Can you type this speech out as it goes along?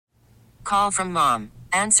Call from mom.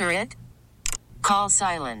 Answer it. Call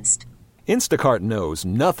silenced. Instacart knows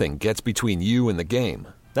nothing gets between you and the game.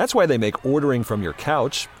 That's why they make ordering from your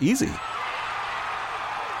couch easy.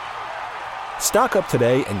 Stock up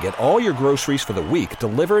today and get all your groceries for the week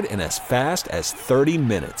delivered in as fast as 30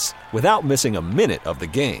 minutes without missing a minute of the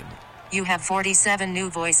game. You have 47 new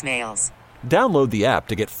voicemails. Download the app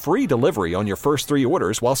to get free delivery on your first 3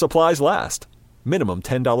 orders while supplies last. Minimum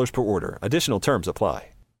 $10 per order. Additional terms apply.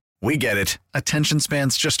 We get it. Attention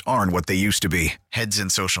spans just aren't what they used to be. Heads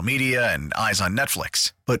in social media and eyes on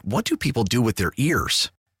Netflix. But what do people do with their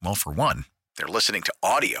ears? Well, for one, they're listening to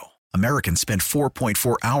audio. Americans spend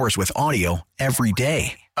 4.4 hours with audio every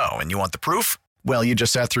day. Oh, and you want the proof? Well, you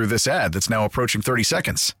just sat through this ad that's now approaching 30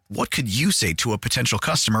 seconds. What could you say to a potential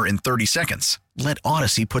customer in 30 seconds? Let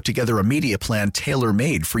Odyssey put together a media plan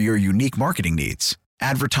tailor-made for your unique marketing needs.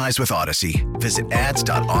 Advertise with Odyssey. Visit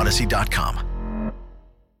ads.odyssey.com.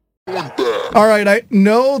 All right, I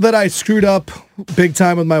know that I screwed up big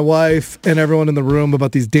time with my wife and everyone in the room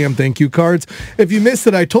about these damn thank you cards. If you missed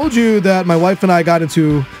it, I told you that my wife and I got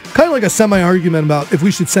into kind of like a semi-argument about if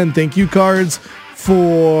we should send thank you cards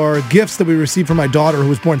for gifts that we received from my daughter, who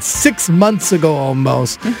was born 6 months ago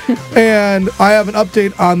almost. And I have an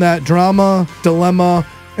update on that drama, dilemma,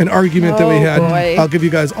 an argument that we had. Boy. I'll give you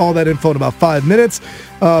guys all that info in about 5 minutes.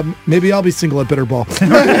 Maybe I'll be single at Bitterball.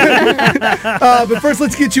 But first,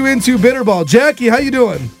 let's get you into Bitterball. Jackie, how you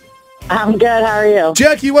doing? I'm good. How are you?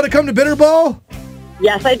 Jackie, you want to come to Bitterball?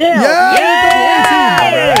 Yes, I do. Yeah!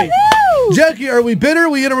 All right. Jackie, are we bitter? Are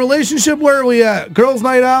we in a relationship? Where are we at? Girls'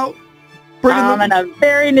 night out? I'm in a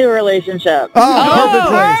very new relationship. Oh, perfect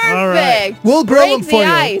place. All right. We'll grill him for you.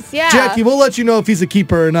 Ice, yeah. Jackie, we'll let you know if he's a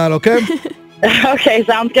keeper or not, okay? Okay,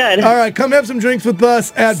 sounds good. All right, come have some drinks with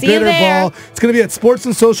us at See you there. Bitterball. It's going to be at Sports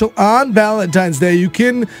and Social on Valentine's Day. You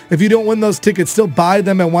can, if you don't win those tickets, still buy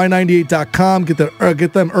them at y98.com.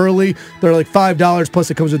 Get them early. They're like $5,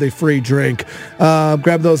 plus it comes with a free drink.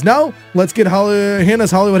 Grab those now. Let's get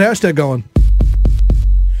Hannah's Hollywood hashtag going.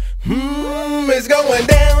 It's going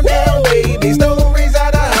down, baby. Stories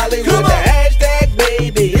out of Hollywood. The hashtag,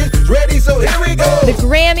 baby, is ready, so here we go. The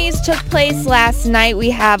Grammys took place last night.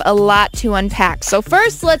 We have a lot to unpack. So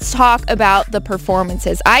first, let's talk about the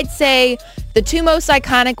performances. I'd say the two most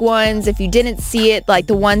iconic ones, if you didn't see it, like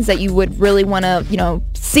the ones that you would really want to,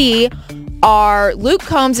 see, are Luke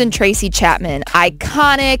Combs and Tracy Chapman.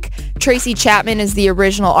 Iconic. Tracy Chapman is the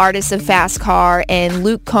original artist of Fast Car, and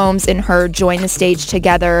Luke Combs and her joined the stage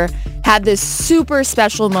together. Had this super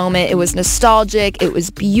special moment. It was nostalgic. It was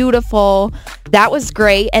beautiful. That was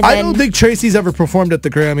great. And I don't think Tracy's ever performed at the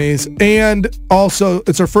Grammys, and also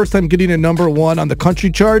it's her first time getting a number one on the country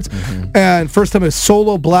charts, and first time a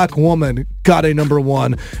solo black woman got a number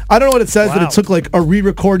one. I don't know what it says that it took like a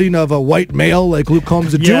re-recording of a white male like Luke Combs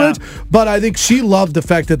to do it, but I think she loved the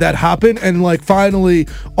fact that happened, and like finally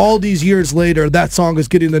all these years later that song is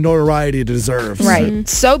getting the notoriety it deserves. Right.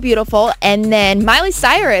 So beautiful. And then Miley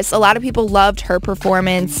Cyrus, a lot of people loved her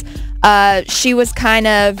performance. She was kind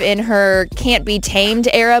of in her Can't Be Tamed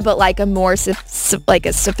era, but like a more like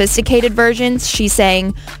a sophisticated version. She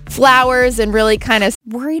sang Flowers and really kind of...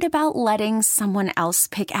 Worried about letting someone else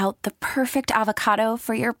pick out the perfect avocado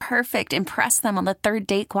for your perfect impress them on the third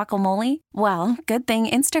date guacamole? Well, good thing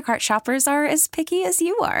Instacart shoppers are as picky as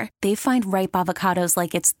you are. They find ripe avocados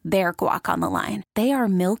like it's their guac on the line. They are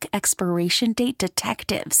milk expiration date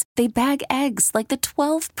detectives. They bag eggs like the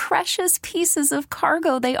 12 precious pieces of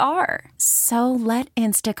cargo they are. So let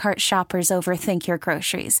Instacart shoppers overthink your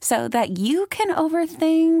groceries so that you can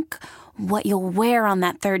overthink what you'll wear on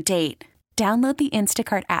that third date. Download the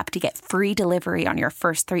Instacart app to get free delivery on your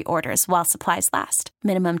first 3 orders while supplies last.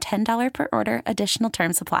 Minimum $10 per order. Additional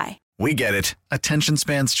terms apply. We get it. Attention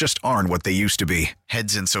spans just aren't what they used to be.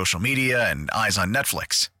 Heads in social media and eyes on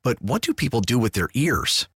Netflix. But what do people do with their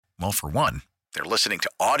ears? Well, for one, they're listening to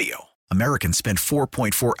audio. Americans spend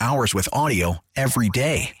 4.4 hours with audio every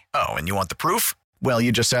day. Oh, and you want the proof? Well,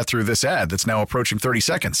 you just sat through this ad that's now approaching 30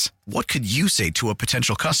 seconds. What could you say to a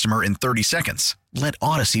potential customer in 30 seconds? Let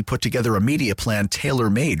Odyssey put together a media plan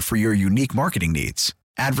tailor-made for your unique marketing needs.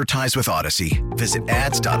 Advertise with Odyssey. Visit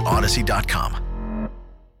ads.odyssey.com.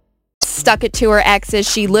 Stuck it to her exes.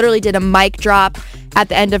 She literally did a mic drop at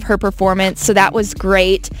the end of her performance, so that was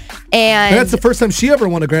great. And that's the first time she ever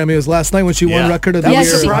won a Grammy. It was last night when she won Record of the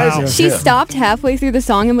Year. She stopped halfway through the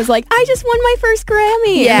song and was like, I just won my first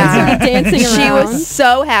Grammy. Yeah. And started dancing around. She was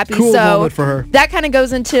so happy. Cool so moment for her. That kind of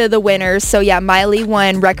goes into the winners. So yeah, Miley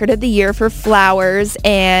won Record of the Year for Flowers,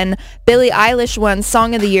 and Billie Eilish won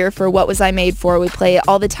Song of the Year for What Was I Made For. We play it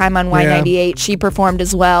all the time on Y98. She performed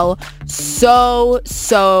as well. So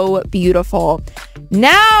beautiful.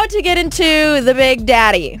 Now to get into the big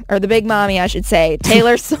daddy, or the big mommy, I should say,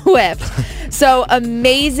 Taylor Swift. So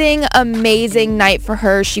amazing night for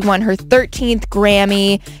her. She won her 13th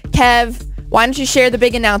Grammy. Kev, why don't you share the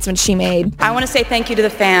big announcement she made? I want to say thank you to the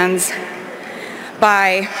fans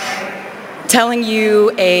by telling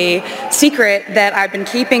you a secret that I've been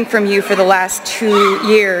keeping from you for the last 2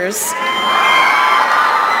 years,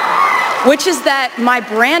 which is that my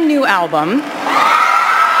brand new album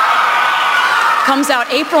comes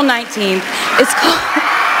out April 19th.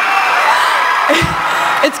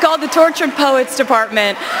 It's called The Tortured Poets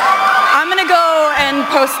Department. I'm gonna go and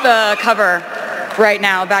post the cover right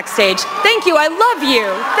now backstage. Thank you, I love you,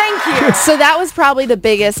 thank you. So that was probably the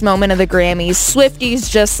biggest moment of the Grammys. Swifties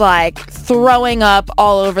just like throwing up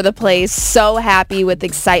all over the place, so happy with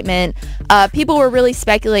excitement. People were really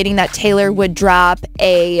speculating that Taylor would drop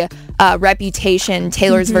a Reputation,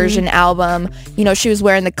 Taylor's version album. You know, she was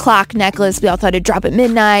wearing the clock necklace. We all thought it'd drop at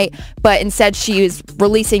midnight, but instead she was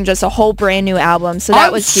releasing just a whole brand new album. So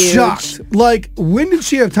that was huge. Shocked. Like, when did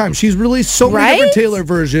she have time? She's released so many different Taylor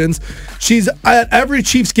versions. She's at every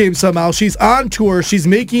Chiefs game somehow. She's on tour. She's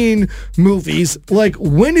making movies. Like,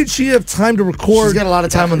 when did she have time to record? She's got a lot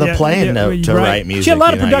of time on the plane to write music. She had a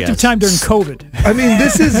lot of productive time during COVID. I mean,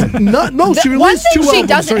 this is not. No, she released 2 albums. One thing she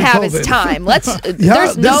doesn't have COVID. is time.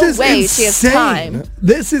 There's no way she has time.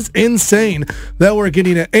 This is insane that we're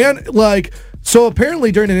getting it. And like, so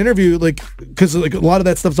apparently during an interview, like, because like a lot of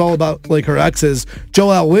that stuff's all about like her exes,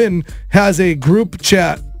 Joel Wynn has a group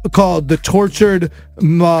chat called the Tortured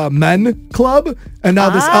Men Club, and now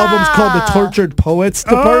this album's called the Tortured Poets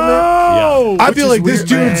Department. I feel like this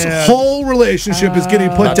dude's whole relationship is getting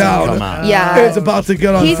put down. Yeah, it's about to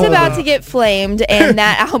get on. He's about to get flamed, and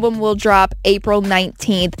that album will drop April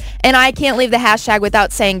 19th. And I can't leave the hashtag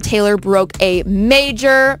without saying Taylor broke a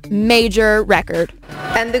major record.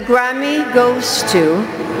 And the Grammy goes to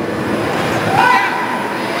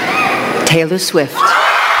Taylor Swift.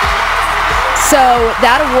 So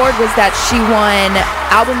that award was that she won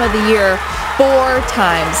Album of the Year 4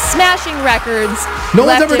 times, smashing records. No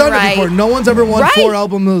one's ever done it before. No one's ever won 4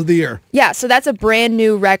 Album of the Year. Yeah, so that's a brand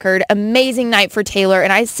new record. Amazing night for Taylor,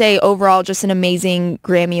 and I say overall just an amazing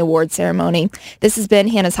Grammy Award ceremony. This has been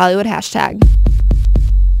Hannah's Hollywood Hashtag.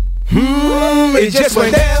 It just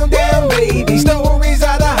went down, baby. Stories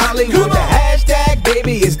out of Hollywood. The hashtag,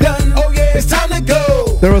 baby, is done. Oh yeah, it's time to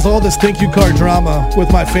go. There was all this thank you card drama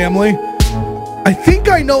with my family. I think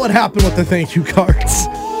I know what happened with the thank you cards.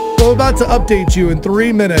 So I'm about to update you in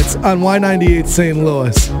 3 minutes on Y98 St.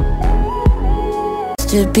 Louis.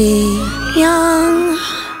 To be young.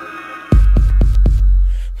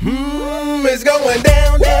 It's going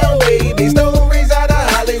down, baby. Stories out of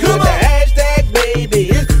Hollywood. The hashtag, baby,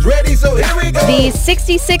 is ready, so here we go. The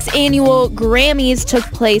 66th annual Grammys took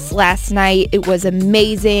place last night. It was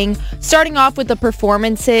amazing. Starting off with the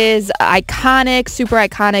performances, super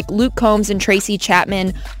iconic. Luke Combs and Tracy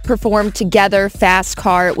Chapman performed together, Fast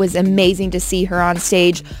Car. It was amazing to see her on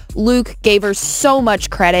stage. Luke gave her so much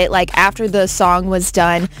credit. Like, after the song was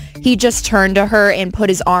done, he just turned to her and put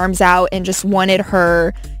his arms out and just wanted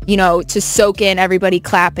her, you know, to soak in everybody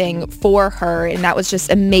clapping for her, and that was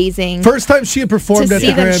just amazing. First time she had performed at the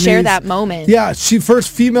Grammys. To see them share that moment. Yeah, she first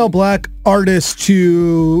female black artist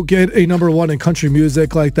to get a #1 in country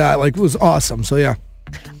music like that. Like, it was awesome. So yeah.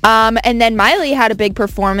 And then Miley had a big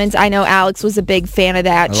performance. I know Alex was a big fan of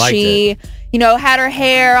that. She, you know, had her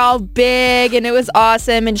hair all big and it was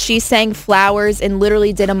awesome. And she sang Flowers and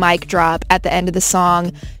literally did a mic drop at the end of the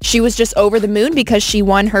song. She was just over the moon because she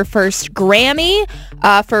won her first Grammy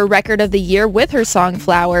for Record of the Year with her song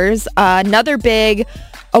Flowers. Another big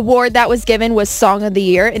award that was given was Song of the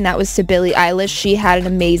Year, and that was to Billie Eilish. She had an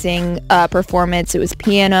amazing performance. It was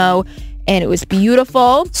piano and it was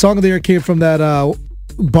beautiful. Song of the Year came from that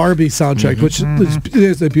Barbie soundtrack, which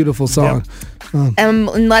is a beautiful song. Yep. And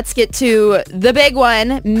let's get to the big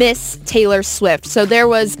one, Miss Taylor Swift. So there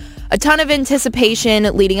was a ton of anticipation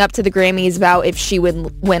leading up to the Grammys about if she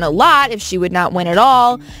would win a lot, if she would not win at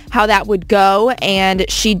all, how that would go. And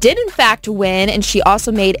she did, in fact, win, and she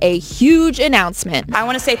also made a huge announcement. I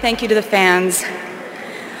want to say thank you to the fans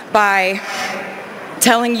by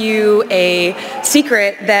telling you a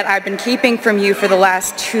secret that I've been keeping from you for the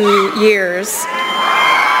last 2 years,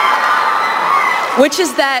 which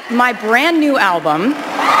is that my brand new album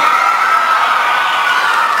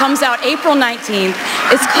comes out April 19th.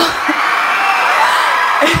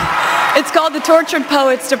 It's called The Tortured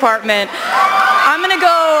Poets Department. I'm gonna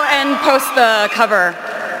go and post the cover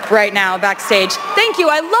right now backstage. Thank you,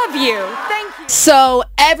 I love you. Thank you. So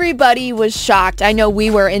everybody was shocked. I know we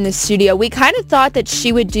were in the studio. We kind of thought that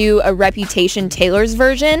she would do a Reputation Taylor's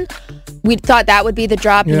version. We thought that would be the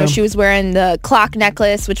drop. Yeah. You know, she was wearing the clock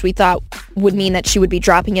necklace, which we thought would mean that she would be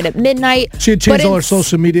dropping it at midnight. She had changed all her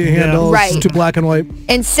social media handles to black and white.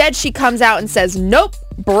 Instead, she comes out and says, nope,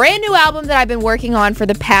 brand new album that I've been working on for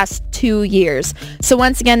the past 2 years. So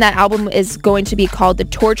once again, that album is going to be called The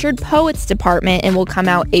Tortured Poets Department and will come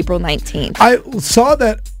out April 19th. I saw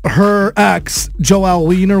that her ex, Joe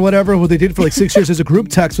Alwyn or whatever, who they did for like 6 years, as a group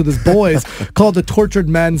text with his boys called the Tortured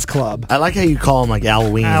Men's Club. I like how you call him like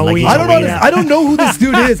Alwyn. Like I don't know who this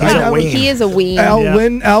dude is. He is a ween.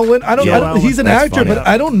 Alwyn. I don't. He's an actor, but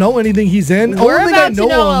I don't know anything he's in. We're about to know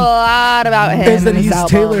a lot about him. Is that he's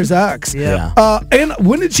Taylor's ex. And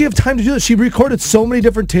when did she have time to do this? She recorded so many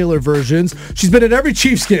different Taylor versions. She's been at every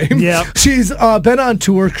Chiefs game. She's been on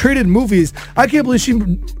tour, created movies. I can't believe she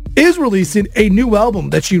is releasing a new album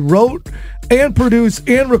that she wrote and produced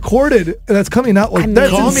and recorded, and that's coming out. Like,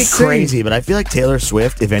 that's call me insane. crazy, but I feel like Taylor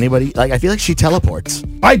Swift, if anybody, like, I feel like she teleports.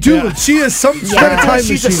 I do. She is some kind of time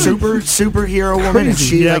She's machine. a superhero woman, and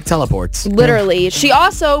she like teleports. Literally. She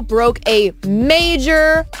also broke a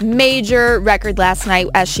major record last night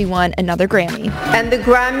as she won another Grammy. And the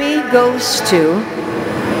Grammy goes to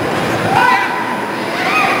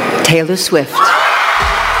Taylor Swift.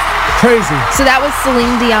 Crazy. So that was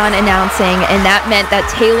Celine Dion announcing, and that meant that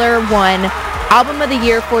Taylor won Album of the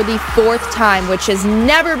Year for the 4th time, which has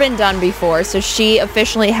never been done before. So she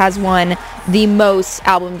officially has won the most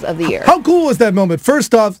albums of the year. How cool was that moment?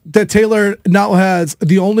 First off, that Taylor now has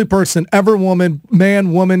the only person ever, woman,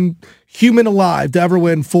 human alive to ever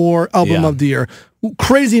win for Album of the Year.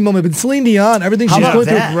 Crazy moment. But Celine Dion, everything she's going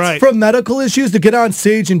through from medical issues to get on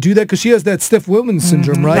stage and do that, because she has that stiff women's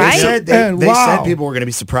syndrome, right? They said people were going to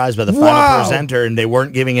be surprised by the final presenter, and they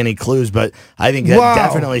weren't giving any clues, but I think that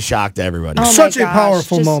definitely shocked everybody. Oh Such a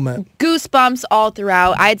powerful moment. Goosebumps all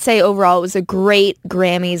throughout. I'd say overall it was a great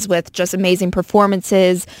Grammys with just amazing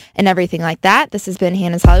performances and everything like that. This has been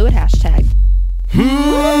Hannah's Hollywood Hashtag.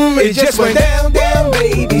 It just went down,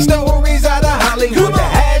 baby. Stories out of Hollywood. The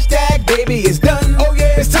hashtag, baby, is done. Oh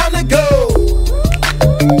yeah, it's time to go.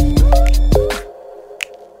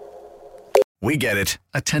 We get it.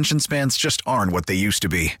 Attention spans just aren't what they used to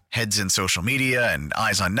be. Heads in social media and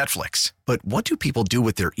eyes on Netflix. But what do people do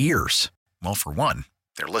with their ears? Well, for one,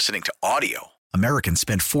 they're listening to audio. Americans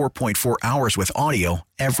spend 4.4 hours with audio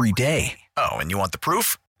every day. Oh, and you want the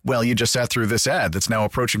proof? Well, you just sat through this ad that's now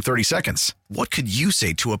approaching 30 seconds. What could you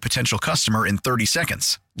say to a potential customer in 30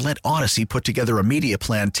 seconds? Let Odyssey put together a media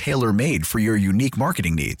plan tailor-made for your unique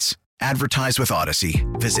marketing needs. Advertise with Odyssey.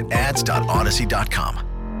 Visit ads.odyssey.com.